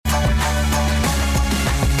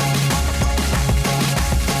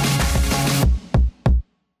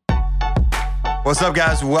What's up,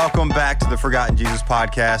 guys? Welcome back to the Forgotten Jesus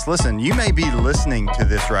podcast. Listen, you may be listening to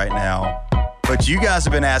this right now, but you guys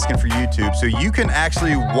have been asking for YouTube, so you can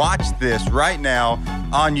actually watch this right now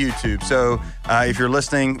on YouTube. So if you're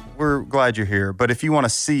listening, we're glad you're here. But if you want to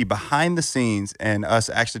see behind the scenes and us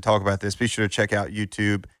actually talk about this, be sure to check out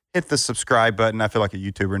YouTube. Hit the subscribe button. I feel like a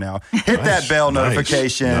YouTuber now. Hit that bell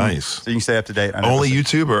notification so you can stay up to date. Only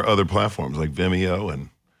YouTube or other platforms like Vimeo and...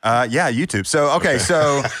 Yeah, YouTube. So, okay.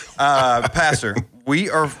 So, Pastor, we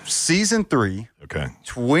are season 3. Okay.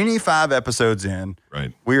 25 episodes in.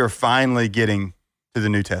 Right. We are finally getting to the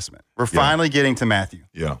New Testament. We're finally getting to Matthew.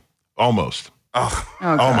 Yeah. Almost. Oh,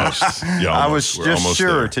 almost. Yeah, I was just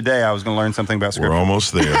sure today I was going to learn something about Scripture. We're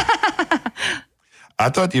almost there. I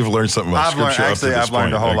thought you've learned something about Scripture. I've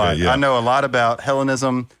learned a whole lot. Yeah. I know a lot about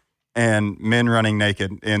Hellenism and men running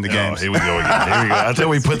naked in the games. Here we go again. Here we go. I thought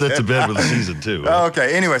we put that to bed with season 2.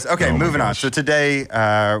 Okay. Anyways. Okay. Moving on. So today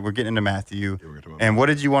we're getting into Matthew. And what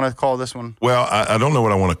did you want to call this one? Well, I don't know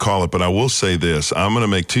what I want to call it, but I will say this. I'm going to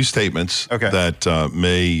make 2 statements that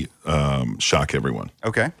may shock everyone.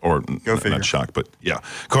 Okay. Or not shock, but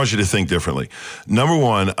cause you to think differently. Number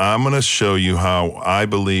 1, I'm going to show you how I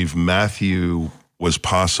believe Matthew was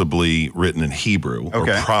possibly written in Hebrew or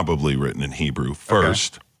probably written in Hebrew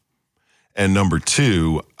first. Okay. And number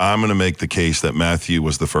 2, I'm going to make the case that Matthew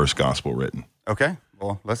was the first gospel written. Okay.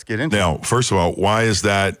 Well, let's get into it. Now, first of all, why is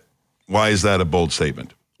that a bold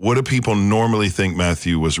statement? What do people normally think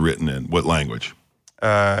Matthew was written in? What language?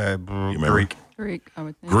 Greek. Greek, I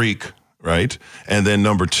would think. Greek, right? And then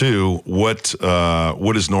number 2, what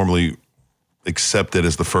is normally accepted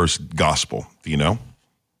as the first gospel? Do you know?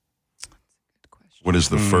 What is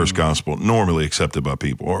the first gospel normally accepted by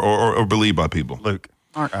people or believed by people? Luke.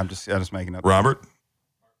 Mark. I'm just making up. Robert?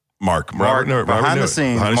 Mark. Behind the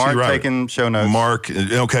scenes. Mark taking show notes. Mark.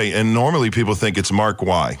 Okay. And normally people think it's Mark.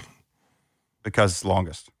 Why? Because it's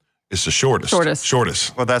longest. It's the shortest.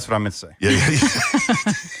 Shortest. Well, that's what I meant to say.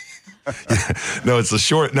 Yeah. No, it's the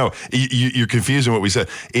short. No, you're confusing what we said.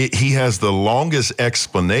 He has the longest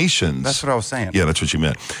explanations. That's what I was saying. Yeah, that's what you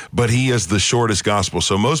meant. But he has the shortest gospel.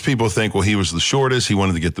 So most people think, well, he was the shortest. He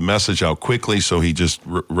wanted to get the message out quickly, so he just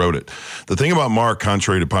wrote it. The thing about Mark,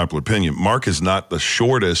 contrary to popular opinion, Mark is not the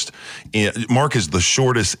shortest. Mark is the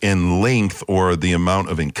shortest in length or the amount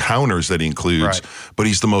of encounters that he includes, but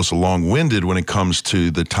he's the most long-winded when it comes to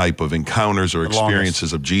the type of encounters or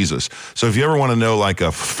experiences of Jesus. So if you ever want to know like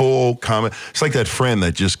a full comment, it's like that friend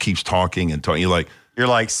that just keeps talking and talking. You're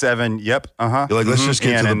like 7. Yep. You're like, let's just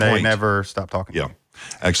get to the point. And they never stop talking. Yeah.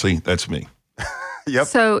 Actually, that's me. Yep.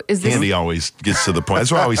 So is this... Candy always gets to the point.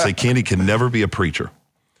 That's why I always say Candy can never be a preacher.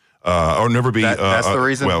 Or never be... that's the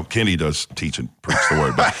reason? Well, Candy does teach and preach the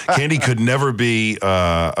word, but Candy could never be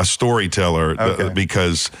a storyteller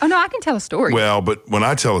because... Oh, no, I can tell a story. Well, but when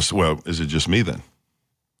I tell us, is it just me then?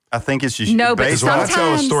 I think it's just no, but when I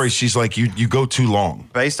tell a story, she's like, you go too long.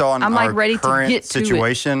 Based on I'm our ready current to get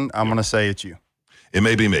situation, I'm going to say it's you. It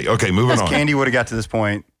may be me. Okay, moving on. Candy would have got to this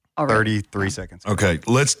point 33 seconds. Okay,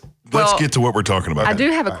 let's get to what we're talking about. I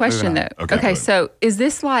do have a question though. Okay, so is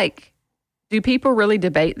this like, do people really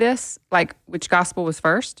debate this? Like which gospel was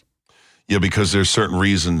first? Yeah, because there's certain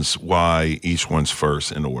reasons why each one's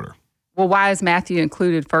first in order. Well, why is Matthew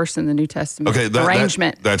included first in the New Testament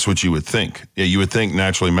arrangement? That's what you would think. Yeah, you would think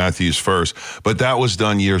naturally Matthew's first, but that was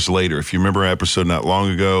done years later. If you remember our episode not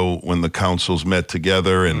long ago when the councils met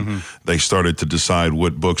together and they started to decide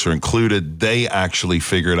what books are included, they actually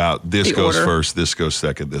figured out this goes first, this goes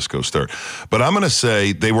second, this goes third. But I'm going to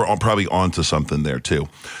say they were probably onto something there too.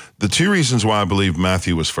 The 2 reasons why I believe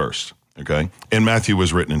Matthew was first, okay, and Matthew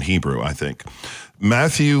was written in Hebrew, I think.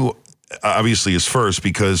 Matthew obviously is first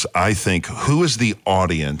because I think who is the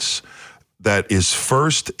audience that is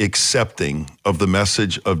first accepting of the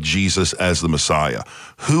message of Jesus as the Messiah?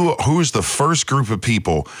 Who is the first group of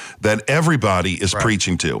people that everybody is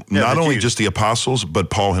preaching to? Yeah, not only just the apostles, but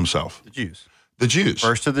Paul himself. The Jews.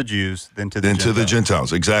 First to the Jews, then to the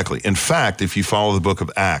Gentiles. Exactly. In fact, if you follow the book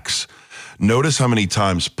of Acts, notice how many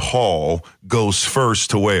times Paul goes first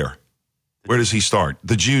to where? Where does he start?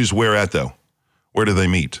 The Jews, where at though? Where do they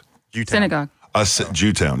meet? Jewtown. Synagogue.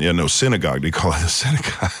 Jewtown. Yeah, no, synagogue. They call it a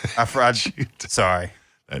synagogue. Sorry.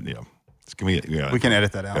 We can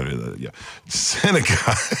edit that out.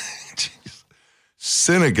 Synagogue.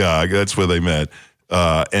 Synagogue, that's where they met.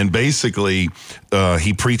 And basically,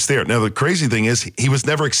 he preached there. Now, the crazy thing is he was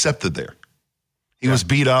never accepted there. He was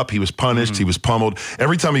beat up. He was punished. He was pummeled.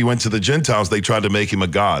 Every time he went to the Gentiles, they tried to make him a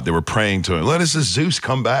god. They were praying to him. Let us, Zeus,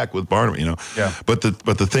 come back with Barnabas, Yeah. But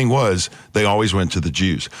the thing was, they always went to the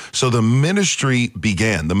Jews. So the ministry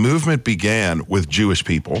began. The movement began with Jewish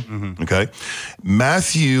people, okay?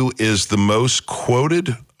 Matthew is the most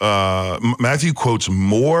quoted. Matthew quotes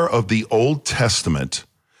more of the Old Testament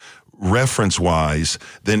reference-wise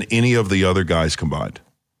than any of the other guys combined.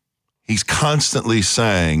 He's constantly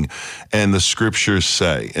saying, and the scriptures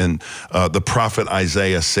say, and the prophet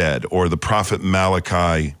Isaiah said, or the prophet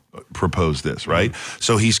Malachi proposed this, right?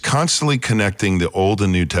 So he's constantly connecting the Old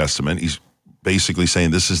and New Testament. He's basically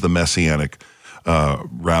saying this is the messianic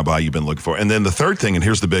rabbi you've been looking for. And then the third thing, and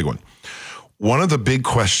here's the big one. One of the big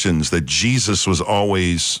questions that Jesus was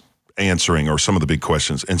always answering, or some of the big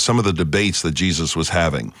questions, and some of the debates that Jesus was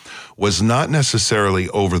having, was not necessarily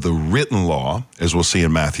over the written law, as we'll see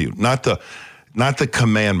in Matthew, not the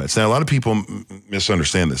commandments. Now, a lot of people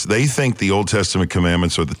misunderstand this. They think the Old Testament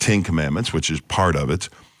commandments are the 10 commandments, which is part of it.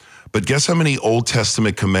 But guess how many Old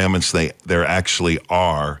Testament commandments there actually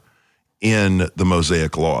are in the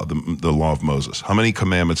Mosaic law, the law of Moses? How many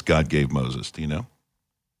commandments God gave Moses? Do you know?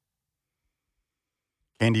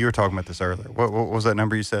 Andy, you were talking about this earlier. What was that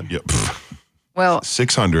number you said? Yep. Well,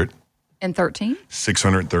 613.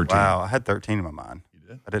 613. Wow, I had 13 in my mind. You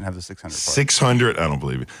did? I didn't have the 600 part. 600, I don't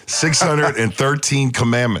believe it. 613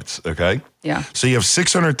 commandments, okay? Yeah. So you have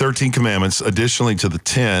 613 commandments additionally to the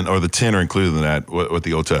 10, or the 10 are included in that, what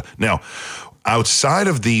the Old Testament. Now, outside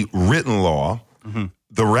of the written law,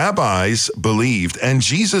 the rabbis believed, and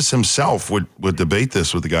Jesus himself would debate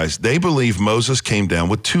this with the guys, they believe Moses came down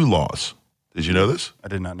with 2 laws. Did you know this? I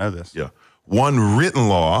did not know this. Yeah. One written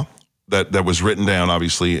law that was written down,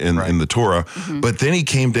 obviously, in the Torah, but then he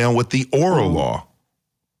came down with the oral law.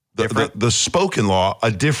 The spoken law,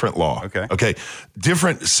 a different law. Okay.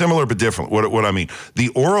 Different, similar but different. What I mean, the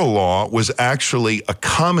oral law was actually a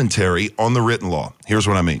commentary on the written law. Here's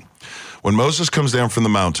what I mean. When Moses comes down from the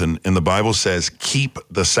mountain and the Bible says, keep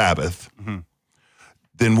the Sabbath,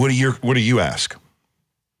 then what do you ask?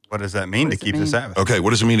 What does that mean to keep the Sabbath? Okay, what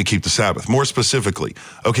does it mean to keep the Sabbath? More specifically,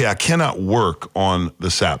 okay, I cannot work on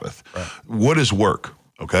the Sabbath. Right. What is work?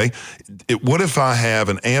 Okay, what if I have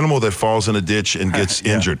an animal that falls in a ditch and gets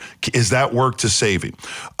injured? Is that work to save him?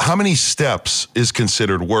 How many steps is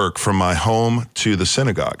considered work from my home to the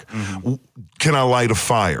synagogue? Can I light a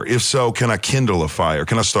fire? If so, can I kindle a fire?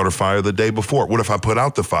 Can I start a fire the day before? What if I put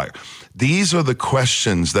out the fire? These are the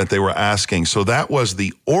questions that they were asking. So that was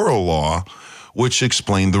the oral law, which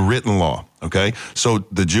explained the written law, okay? So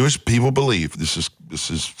the Jewish people believe, this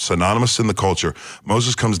is synonymous in the culture,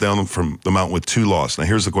 Moses comes down from the mountain with 2 laws. Now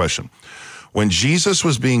here's the question. When Jesus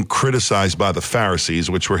was being criticized by the Pharisees,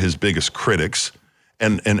 which were his biggest critics,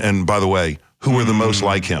 and by the way, who were the most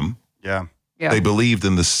like him? Yeah. They believed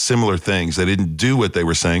in the similar things. They didn't do what they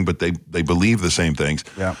were saying, but they believed the same things.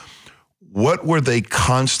 Yeah. What were they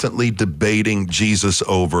constantly debating Jesus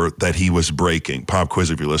over that he was breaking? Pop quiz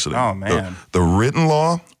if you're listening. Oh, man. The written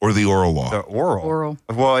law or the oral law? The oral.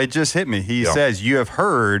 Well, it just hit me. He says, you have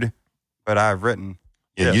heard, but I have written.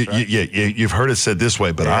 Yeah, you've heard it said this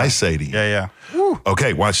way, but I say to you. Yeah. Woo.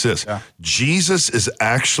 Okay, watch this. Yeah. Jesus is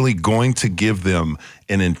actually going to give them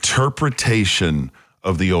an interpretation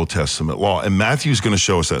of the Old Testament law. And Matthew's going to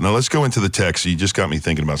show us that. Now let's go into the text. You just got me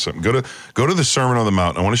thinking about something. Go to the Sermon on the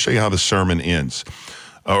Mount. I want to show you how the sermon ends,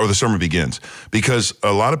 or the sermon begins. Because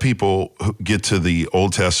a lot of people get to the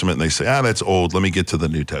Old Testament and they say, that's old. Let me get to the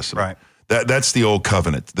New Testament. Right. That's the Old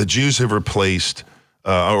Covenant. The Jews have replaced,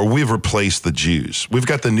 or we've replaced the Jews. We've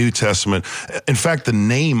got the New Testament. In fact, the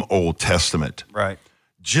name Old Testament. Right.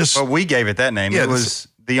 But we gave it that name. It was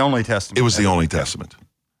the only Testament. It was the only Testament.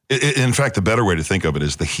 In fact, the better way to think of it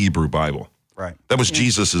is the Hebrew Bible. Right. That was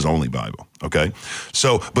Jesus's only Bible, okay?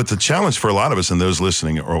 So, but the challenge for a lot of us and those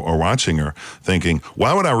listening or watching are thinking,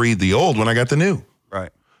 why would I read the old when I got the new? Right.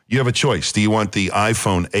 You have a choice. Do you want the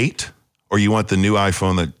iPhone 8 or you want the new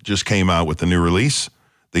iPhone that just came out with the new release?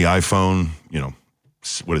 The iPhone,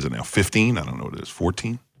 what is it now, 15? I don't know what it is,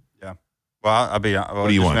 14? Well, what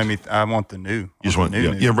do you want? I want the new. You just want,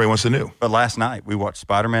 everybody wants the new. But last night we watched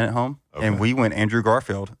Spider-Man at home, and we went Andrew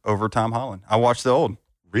Garfield over Tom Holland. I watched the old.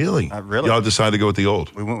 Really? Really. Y'all decided to go with the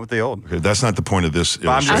old. We went with the old. Okay, that's not the point of this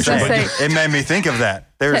I'm just illustration. saying, it made me think of that.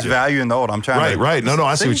 There's value in the old. I'm trying to. Right. No,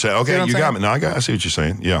 I see what you're saying. Okay, you got me. No, I see what you're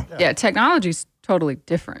saying. Yeah. Technology's totally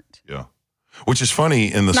different. Yeah. Which is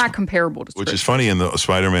funny in the... It's not comparable to Which is funny in the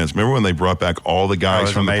Spider-Mans. Remember when they brought back all the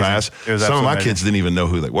guys from the past? Some of my kids didn't even know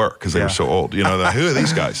who they were because they were so old. Who are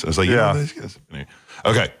these guys? I was like, these guys?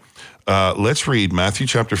 Okay. Let's read Matthew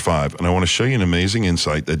chapter 5, and I want to show you an amazing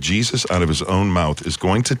insight that Jesus, out of his own mouth, is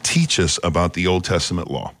going to teach us about the Old Testament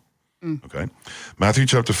law. Okay? Matthew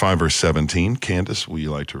chapter 5, verse 17. Candace, will you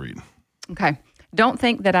like to read? Okay. Don't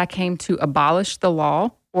think that I came to abolish the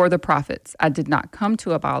law or the prophets. I did not come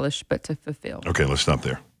to abolish, but to fulfill. Okay, let's stop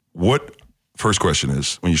there. First question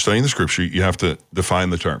is, when you're studying the scripture, you have to define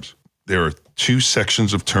the terms. There are 2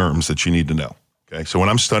 sections of terms that you need to know. Okay, so when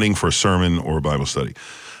I'm studying for a sermon or a Bible study,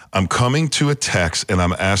 I'm coming to a text and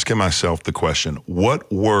I'm asking myself the question,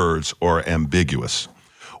 what words are ambiguous?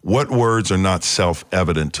 What words are not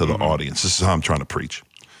self-evident to the audience? This is how I'm trying to preach.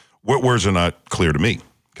 What words are not clear to me?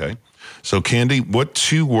 Okay, so Candy, what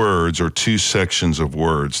 2 words or 2 sections of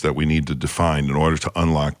words that we need to define in order to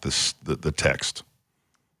unlock the text?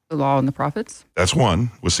 The law and the prophets. That's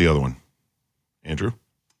one. What's the other one? Andrew?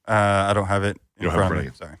 I don't have it in front of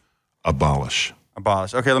me. Sorry. Abolish.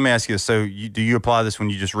 Abolish. Okay, let me ask you this. So do you apply this when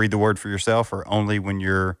you just read the word for yourself or only when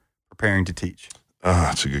you're preparing to teach?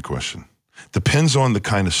 That's a good question. Depends on the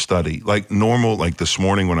kind of study. Like this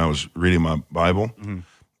morning when I was reading my Bible,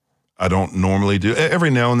 I don't normally do. Every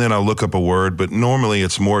now and then I'll look up a word, but normally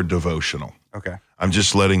it's more devotional. Okay. I'm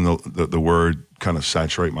just letting the word kind of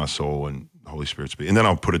saturate my soul and the Holy Spirit speak. And then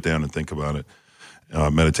I'll put it down and think about it,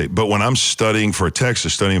 meditate. But when I'm studying for a text or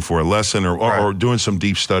studying for a lesson or doing some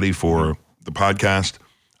deep study for the podcast,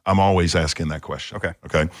 I'm always asking that question.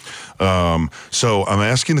 Okay. So I'm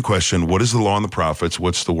asking the question, what is the law and the prophets?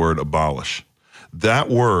 What's the word abolish? That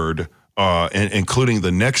word, including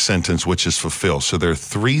the next sentence, which is fulfill. So there are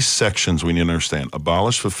 3 sections we need to understand.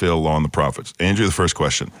 Abolish, fulfill, law, and the prophets. Andrew, the first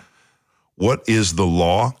question. What is the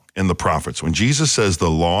law and the prophets? When Jesus says the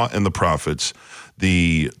law and the prophets,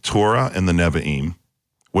 the Torah and the Nevi'im,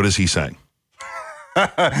 what is he saying?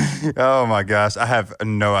 Oh my gosh, I have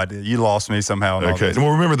no idea. You lost me somehow. Okay,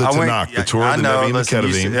 well remember the Tanakh, the Torah, the Nevi'im, the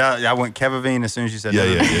Ketuvim. I went Ketuvim as soon as you said that.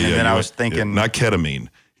 Yeah. And then I was thinking. Not ketamine.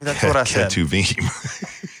 That's what I said. Ketuvim.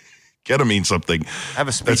 Ketamine something. I have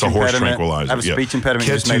a speech that's a horse tranquilizer. I have a speech impediment.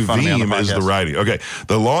 Ketuvim is the writing. Okay,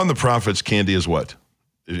 the law and the prophets, Candy, is what?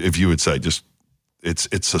 If you would say, just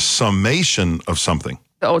it's a summation of something.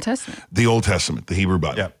 The Old Testament. The Old Testament, the Hebrew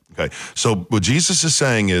Bible. Yep. Okay. So what Jesus is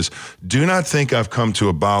saying is, do not think I've come to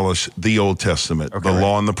abolish the Old Testament, the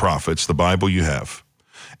law and the prophets, the Bible you have.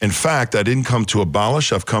 In fact, I didn't come to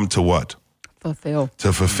abolish. I've come to what? Fulfill.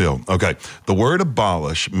 To fulfill. Okay. The word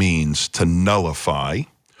abolish means to nullify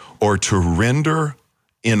or to render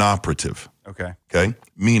inoperative. Okay. Okay.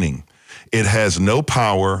 Meaning it has no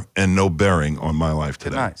power and no bearing on my life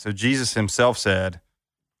today. Good night. So Jesus himself said,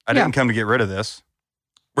 I didn't come to get rid of this.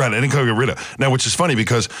 Right, I didn't come to get rid of. Now, which is funny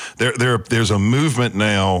because there's a movement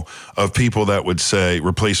now of people that would say,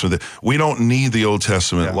 replacement. We don't need the Old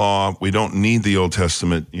Testament law. We don't need the Old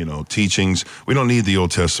Testament, teachings. We don't need the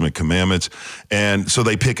Old Testament commandments. And so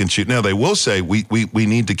they pick and choose. Now, they will say we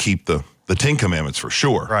need to keep the 10 commandments for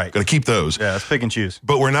sure. Right. Going to keep those. Yeah, let's pick and choose.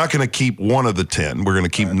 But we're not going to keep one of the 10. We're going to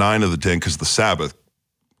keep 9 of the 10 because the Sabbath,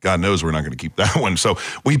 God knows we're not going to keep that one. So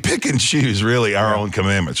we pick and choose really our own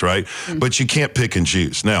commandments, right? Mm-hmm. But you can't pick and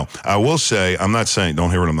choose. Now, I will say, I'm not saying, don't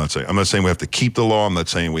hear what I'm not saying. I'm not saying we have to keep the law. I'm not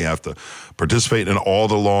saying we have to participate in all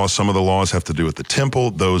the laws. Some of the laws have to do with the temple.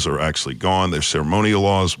 Those are actually gone. There's ceremonial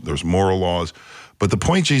laws. There's moral laws. But the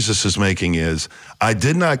point Jesus is making is, I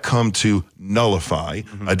did not come to nullify.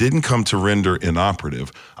 Mm-hmm. I didn't come to render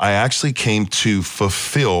inoperative. I actually came to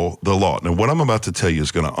fulfill the law. Now, what I'm about to tell you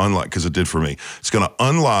is going to unlock, because it did for me, it's going to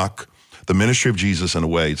unlock the ministry of Jesus in a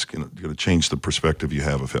way. It's going to change the perspective you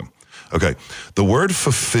have of him. Okay, the word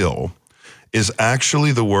fulfill is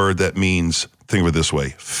actually the word that means, think of it this way,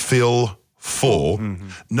 fill full,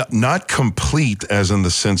 not complete as in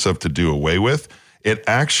the sense of to do away with. It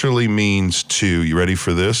actually means to, you ready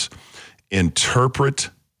for this?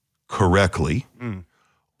 Interpret correctly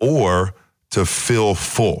or to fill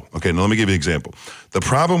full. Okay, now let me give you an example. The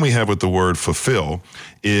problem we have with the word fulfill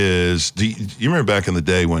is, do you remember back in the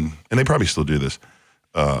day when, and they probably still do this,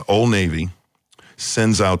 Old Navy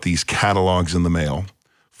sends out these catalogs in the mail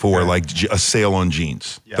for like a sale on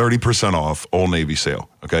jeans, 30% off, Old Navy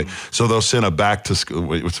sale, okay? So they'll send a back to school,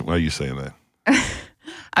 why are you saying that?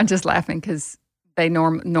 I'm just laughing because they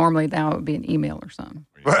normally now it would be an email or something.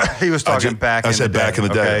 He was talking back in the day. I said back in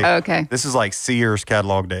the day. Okay. This is like Sears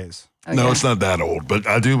catalog days. Okay. No, it's not that old, but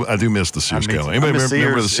I do miss the Sears catalog. Anybody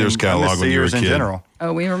remember the Sears catalog when you were a kid? In general.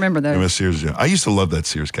 Oh, we remember those. I miss Sears. I used to love that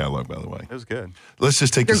Sears catalog, by the way. It was good. Let's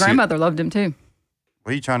just take your grandmother loved him too.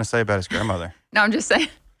 What are you trying to say about his grandmother? No, I'm just saying.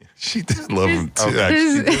 She did love him too.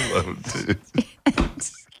 Actually, she did love him too.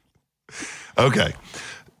 Okay.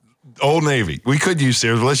 Old Navy. We could use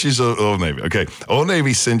Sears, but let's use Old Navy. Okay. Old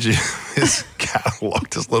Navy sends you his catalog,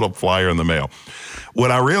 this little flyer in the mail. What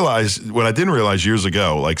I didn't realize years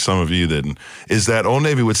ago, like some of you didn't, is that Old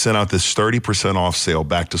Navy would send out this 30% off sale,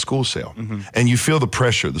 back to school sale. And you feel the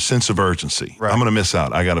pressure, the sense of urgency. Right. I'm going to miss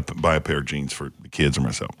out. I got to buy a pair of jeans for the kids or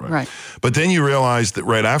myself. Right. But then you realize that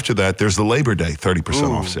right after that, there's the Labor Day 30%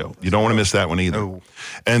 off sale. You don't want to miss that one either. No.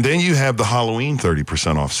 And then you have the Halloween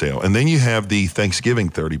 30% off sale. And then you have the Thanksgiving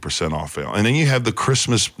 30% off sale. And then you have the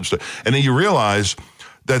Christmas. And then you realize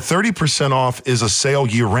that 30% off is a sale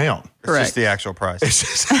year round. Correct. It's just the actual price.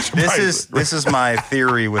 This is my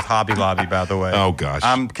theory with Hobby Lobby, by the way. Oh, gosh.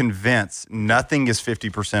 I'm convinced nothing is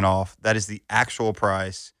 50% off. That is the actual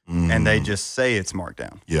price, and they just say it's marked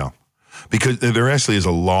down. Yeah, because there actually is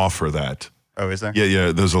a law for that. Oh, is there?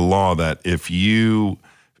 Yeah. There's a law that if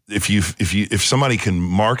somebody can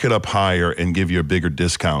mark it up higher and give you a bigger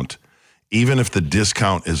discount, even if the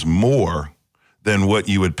discount is more than what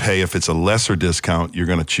you would pay if it's a lesser discount, you're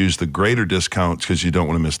going to choose the greater discount because you don't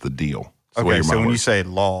want to miss the deal. That's okay, so when you say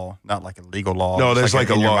law, not like a legal law. No, there's like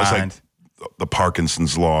a law. It's like the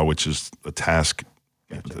Parkinson's law, which is a task.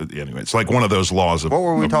 Gotcha. Anyway, it's like one of those laws. What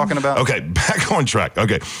were we talking about? Okay, back on track.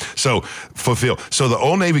 Okay, so fulfill. So the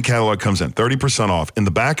Old Navy catalog comes in 30% off. In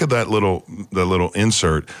the back of the little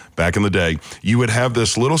insert back in the day, you would have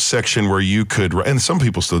this little section where you could, and some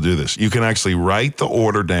people still do this. You can actually write the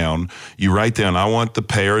order down. You write down, I want the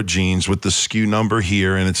pair of jeans with the SKU number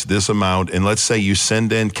here, and it's this amount. And let's say you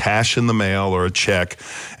send in cash in the mail or a check,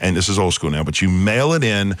 and this is old school now, but you mail it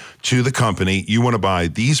in to the company. You want to buy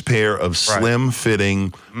these pair of slim fitting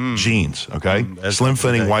jeans, okay? Slim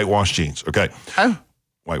fitting whitewash jeans, okay? Oh.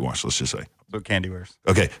 Whitewash, let's just say. What Candy wears.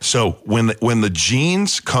 Okay, so when the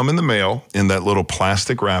jeans come in the mail in that little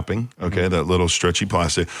plastic wrapping, okay, that little stretchy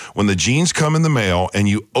plastic, when the jeans come in the mail and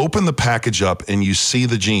you open the package up and you see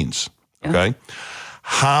the jeans, okay,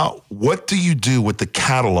 what do you do with the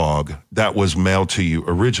catalog that was mailed to you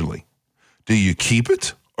originally? Do you keep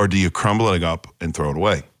it or do you crumble it up and throw it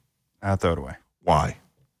away? I'll throw it away. Why?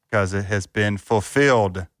 Because it has been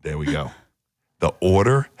fulfilled. There we go. The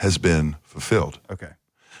order has been fulfilled. Okay.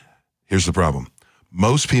 Here's the problem.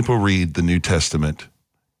 Most people read the New Testament,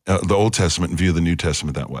 the Old Testament, and view the New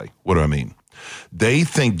Testament that way. What do I mean? They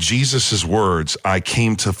think Jesus' words, I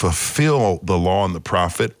came to fulfill the law and the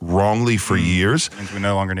prophet, wrongly for years. Means we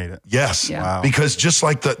no longer need it. Yes. Yeah. Wow. Because just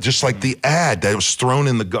like the ad that was thrown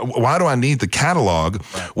in why do I need the catalog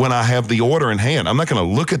when I have the order in hand? I'm not going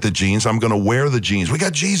to look at the jeans. I'm going to wear the jeans. We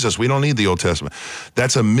got Jesus. We don't need the Old Testament.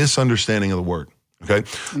 That's a misunderstanding of the word. Okay.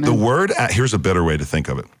 Amen. The word, here's a better way to think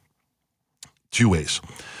of it. Two ways.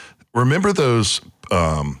 Remember those,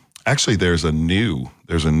 actually, there's a new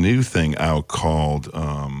thing out called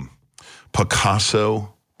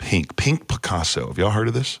Picasso Pink Picasso. Have y'all heard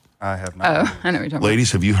of this? I have not. Oh, I know what you're talking about.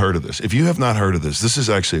 Ladies, have you heard of this? If you have not heard of this is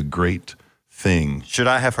actually a great thing. Should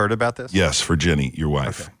I have heard about this? Yes, for Jenny, your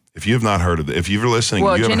wife. Okay. If you have not heard of it, if you're listening,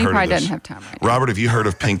 well, you haven't Jenny heard of this. probably doesn't have time right now. Robert, have you heard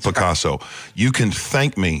of Pink Picasso? You can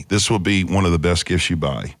thank me. This will be one of the best gifts you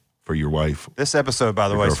buy for your wife. This episode, by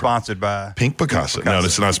the way, sponsored by Pink Picasso. No,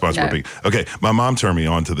 it's not sponsored by Pink. Okay, my mom turned me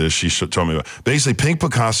on to this. She told me about basically Pink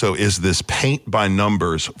Picasso is this paint by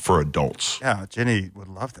numbers for adults. Yeah, Jenny would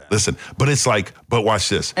love that. Listen, but watch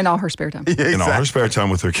this. In all her spare time. Yeah, exactly. In all her spare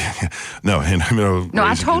time with her kid. No,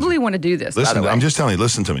 I totally want to do this. Listen, by the way. I'm just telling you,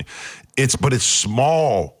 listen to me. It's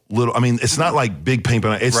small. Little, I mean, it's not like big paint,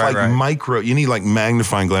 but it's micro. You need like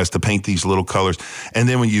magnifying glass to paint these little colors. And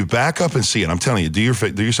then when you back up and see it, I'm telling you, do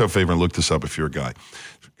yourself a favor and look this up if you're a guy.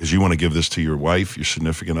 Because you want to give this to your wife, your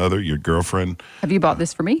significant other, your girlfriend. Have you bought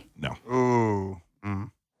this for me? No. Ooh.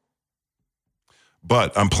 Mm.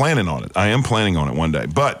 But I'm planning on it. I am planning on it one day.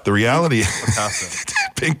 But the reality is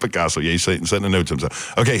Pink Picasso. Yeah, he's setting the note to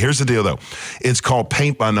himself. Okay, here's the deal though. It's called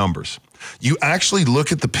paint by numbers. You actually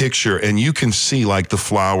look at the picture and you can see like the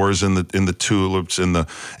flowers and the tulips and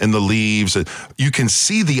the leaves. You can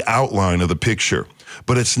see the outline of the picture,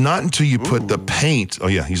 but it's not until you put the paint. Oh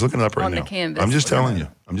yeah, he's looking it up right now. On the canvas. I'm just telling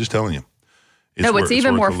you. It's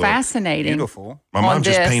even more fascinating. Beautiful. My mom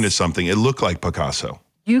just painted something. It looked like Picasso.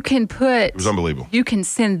 You can it was unbelievable. You can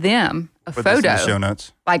send them a photo. This in the show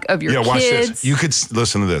notes. Like of your kids. Watch this. You could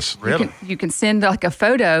listen to this. Really? You can send like a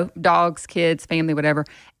photo, dogs, kids, family, whatever,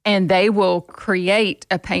 and they will create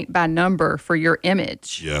a paint by number for your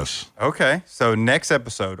image. Yes. Okay. So next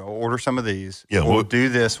episode, I'll order some of these. Yeah. We'll do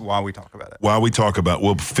this while we talk about it.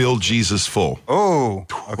 We'll fill Jesus full. Oh,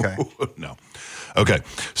 okay. No. Okay.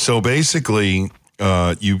 So basically,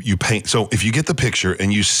 you paint. So if you get the picture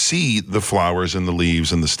and you see the flowers and the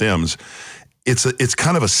leaves and the stems, it's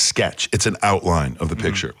kind of a sketch. It's an outline of the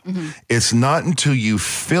picture. It's not until you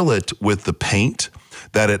fill it with the paint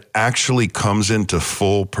that it actually comes into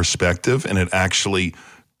full perspective and it actually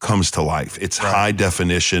comes to life. It's high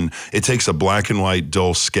definition. It takes a black and white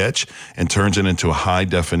dull sketch and turns it into a high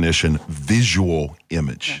definition visual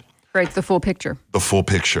image. Creates the full picture. The full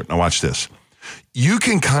picture. Now watch this. You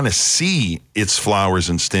can kind of see its flowers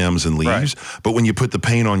and stems and leaves, but when you put the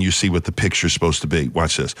paint on, you see what the picture's supposed to be.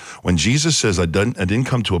 Watch this. When Jesus says, I didn't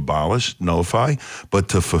come to abolish, nullify, but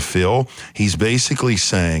to fulfill, he's basically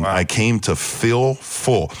saying, I came to fill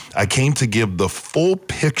full. I came to give the full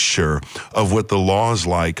picture of what the law is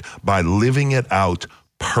like by living it out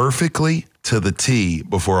perfectly to the T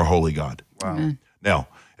before a holy God. Wow. Now,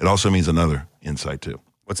 it also means another insight too.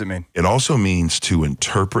 What's it mean? It also means to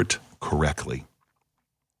interpret correctly.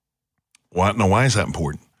 Why is that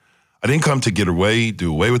important? I didn't come to do away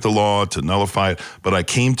with the law, to nullify it, but I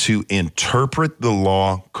came to interpret the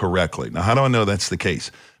law correctly. Now, how do I know that's the case?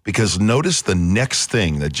 Because notice the next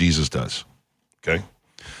thing that Jesus does, okay?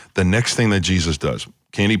 The next thing that Jesus does.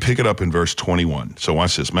 Candy, pick it up in verse 21. So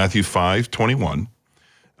watch this, Matthew 5:21, and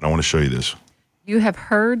I want to show you this. You have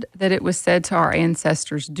heard that it was said to our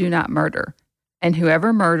ancestors, do not murder, and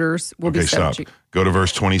whoever murders will be subject. Stop. Go to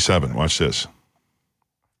verse 27. Watch this.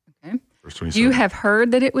 Okay. Verse 27. You have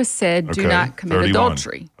heard that it was said, do not commit 31.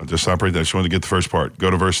 adultery. I'll just stop right there. I just wanted to get the first part.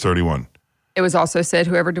 Go to verse 31. It was also said,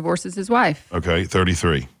 whoever divorces his wife. Okay,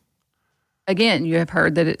 33. Again, you have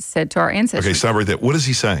heard that it's said to our ancestors. Okay, stop right there. What is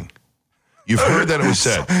he saying? You've heard that it was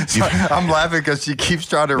said. I'm laughing because she keeps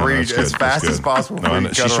trying to read as fast as possible.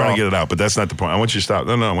 She's trying to get it out, but that's not the point. I want you to stop.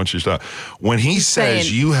 No, I want you to stop. When he says,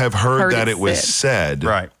 saying, you have heard that it was said,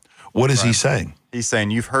 right? What is he saying? He's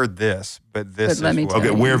saying, you've heard this, but this is let me what. tell Okay,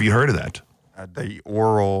 you. where have you heard of that? The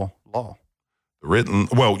oral law. The written,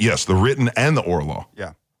 well, yes, the written and the oral law.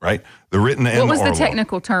 Yeah. Right? The written and the oral law. What was the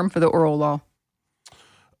technical term for the oral law?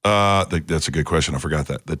 That's a good question. I forgot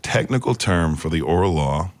that. The technical term for the oral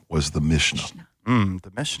law was the Mishnah.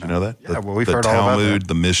 The Mishnah. You know that? Yeah, we've the heard Talmud, all about that.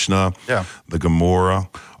 the Mishnah, the Gemara,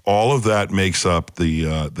 all of that makes up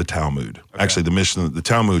the Talmud. Okay. Actually, the Mishnah, the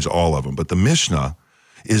Talmud's all of them, but the Mishnah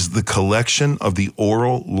is the collection of the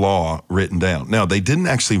oral law written down. Now, they didn't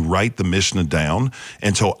actually write the Mishnah down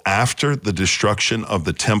until after the destruction of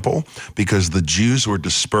the temple because the Jews were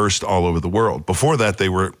dispersed all over the world. Before that, they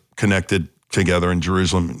were connected together in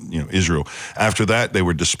Jerusalem, Israel. After that, they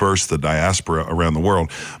were dispersed, the diaspora around the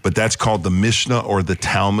world. But that's called the Mishnah or the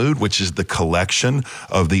Talmud, which is the collection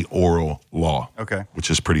of the oral law. Okay.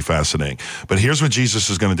 Which is pretty fascinating. But here's what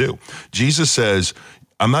Jesus is going to do. Jesus says,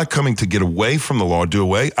 I'm not coming to get away from the law, do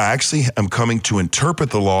away. I actually am coming to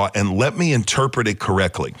interpret the law, and let me interpret it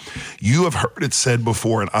correctly. You have heard it said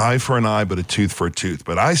before, an eye for an eye, but a tooth for a tooth.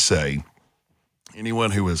 But I say,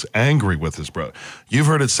 anyone who is angry with his brother. You've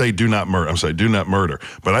heard it say, do not murder. Do not murder.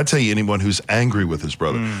 But I tell you, anyone who's angry with his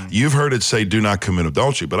brother. You've heard it say, do not commit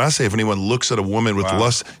adultery. But I say, if anyone looks at a woman with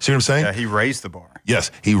lust, see what I'm saying? Yeah, he raised the bar.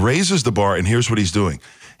 Yes, he raises the bar, and here's what he's doing.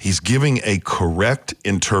 He's giving a correct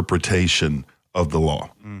interpretation of the law.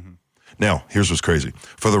 Now, here's what's crazy.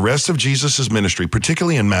 For the rest of Jesus' ministry,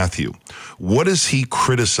 particularly in Matthew, what does he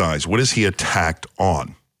criticize? What is he attacked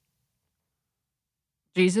on?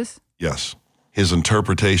 Jesus? Yes. His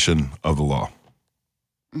interpretation of the law.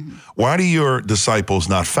 Why do your disciples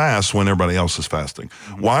not fast when everybody else is fasting?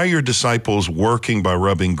 Why are your disciples working by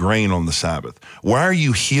rubbing grain on the Sabbath? Why are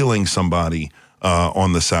you healing somebody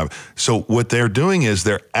on the Sabbath? So what they're doing is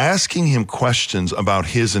they're asking him questions about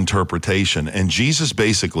his interpretation. And Jesus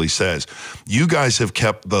basically says, you guys have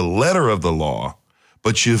kept the letter of the law,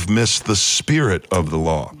 but you've missed the spirit of the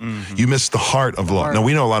law. You missed the heart of the law. Now,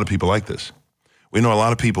 we know a lot of people like this. We know a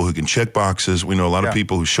lot of people who can check boxes. We know a lot of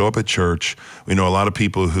people who show up at church. We know a lot of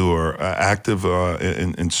people who are active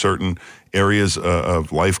in certain areas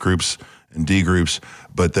of life groups and D groups,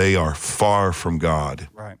 but they are far from God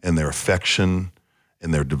in their affection,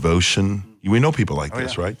 in their devotion. We know people like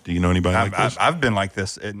this, right? Do you know anybody like this? I've been like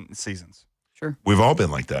this in seasons. Sure. We've all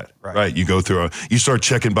been like that, right? You go through, you start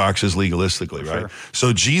checking boxes legalistically, right? Sure.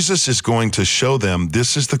 So Jesus is going to show them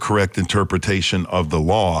this is the correct interpretation of the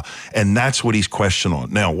law, and that's what he's questioned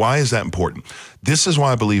on. Now, why is that important? This is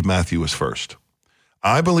why I believe Matthew was first.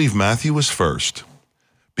 I believe Matthew was first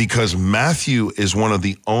because Matthew is one of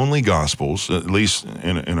the only gospels, at least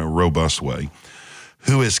in a robust way,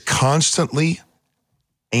 who is constantly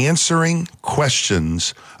answering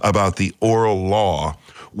questions about the oral law,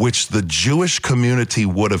 which the Jewish community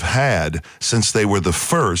would have had since they were the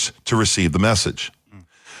first to receive the message.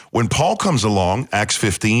 When Paul comes along, Acts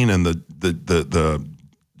 15, and the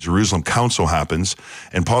Jerusalem Council happens.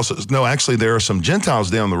 And Paul says, no, actually, there are some Gentiles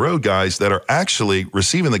down the road, guys, that are actually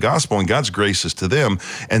receiving the gospel and God's grace is to them.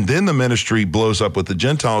 And then the ministry blows up with the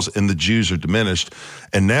Gentiles and the Jews are diminished.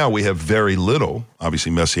 And now we have very little,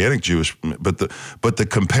 obviously Messianic Jewish, but the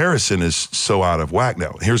comparison is so out of whack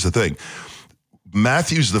now. Here's the thing.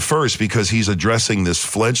 Matthew's the first because he's addressing this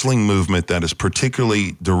fledgling movement that is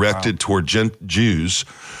particularly directed toward Jews,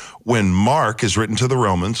 when Mark is written to the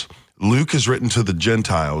Romans, Luke is written to the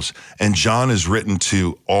Gentiles, and John is written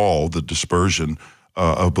to all the dispersion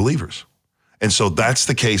of believers. And so that's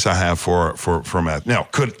the case I have for Matthew. Now,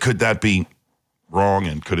 could that be wrong,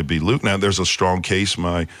 and could it be Luke? Now, there's a strong case.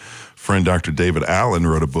 My friend Dr. David Allen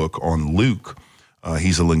wrote a book on Luke.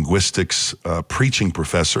 He's a linguistics preaching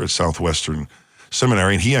professor at Southwestern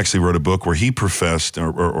Seminary, and he actually wrote a book where he professed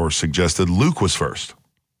or suggested Luke was first.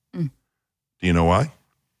 Do you know why?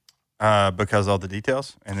 Because all the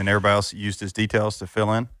details, and then everybody else used his details to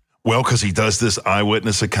fill in. Well, because he does this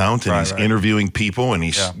eyewitness account, and he's interviewing people, and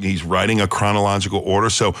he's writing a chronological order.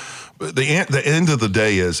 So the end of the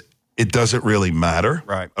day is it doesn't really matter.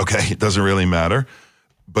 Right. Okay, it doesn't really matter.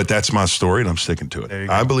 But that's my story, and I'm sticking to it.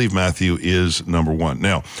 I believe Matthew is number one.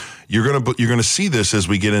 Now, you're gonna see this as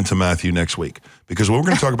we get into Matthew next week, because what we're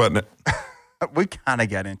going to talk about. We kind of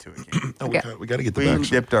got into it. No, we got to get the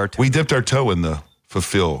back. We dipped our toe in the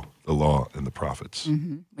fulfill the law and the prophets.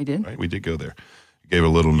 Mm-hmm. We did. Right? We did go there. You gave a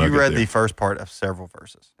little nugget. You read there. the first part of several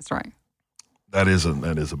verses. That's right. That is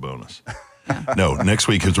a bonus. No, next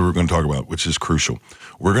week is what we're going to talk about, which is crucial.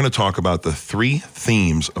 We're going to talk about the 3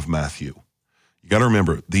 themes of Matthew. You got to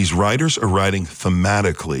remember, these writers are writing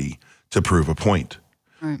thematically to prove a point.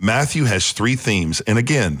 Right. Matthew has 3 themes, and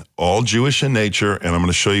again, all Jewish in nature, and I'm going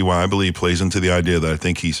to show you why I believe plays into the idea that I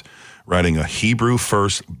think he's writing a Hebrew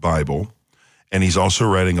first Bible, and he's also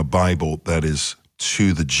writing a Bible that is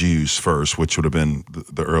to the Jews first, which would have been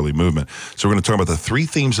the early movement. So we're going to talk about the 3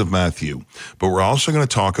 themes of Matthew, but we're also going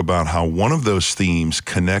to talk about how one of those themes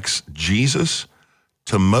connects Jesus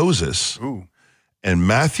to Moses. Ooh. And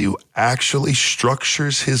Matthew actually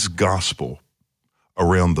structures his gospel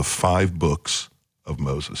around the 5 books of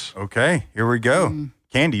Moses. Okay, here we go.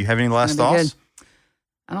 Candy, you have any last thoughts?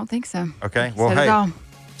 I don't think so. Okay, well, hey,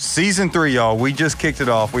 season 3, y'all, we just kicked it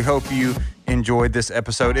off. We hope you enjoyed this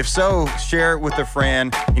episode. If so, share it with a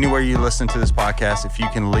friend anywhere you listen to this podcast. If you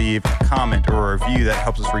can leave a comment or a review, that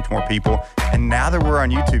helps us reach more people. And now that we're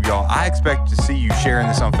on YouTube, y'all, I expect to see you sharing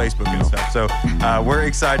this on Facebook and stuff. So we're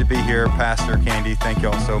excited to be here. Pastor, Candy, thank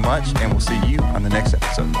y'all so much. And we'll see you on the next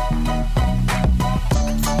episode.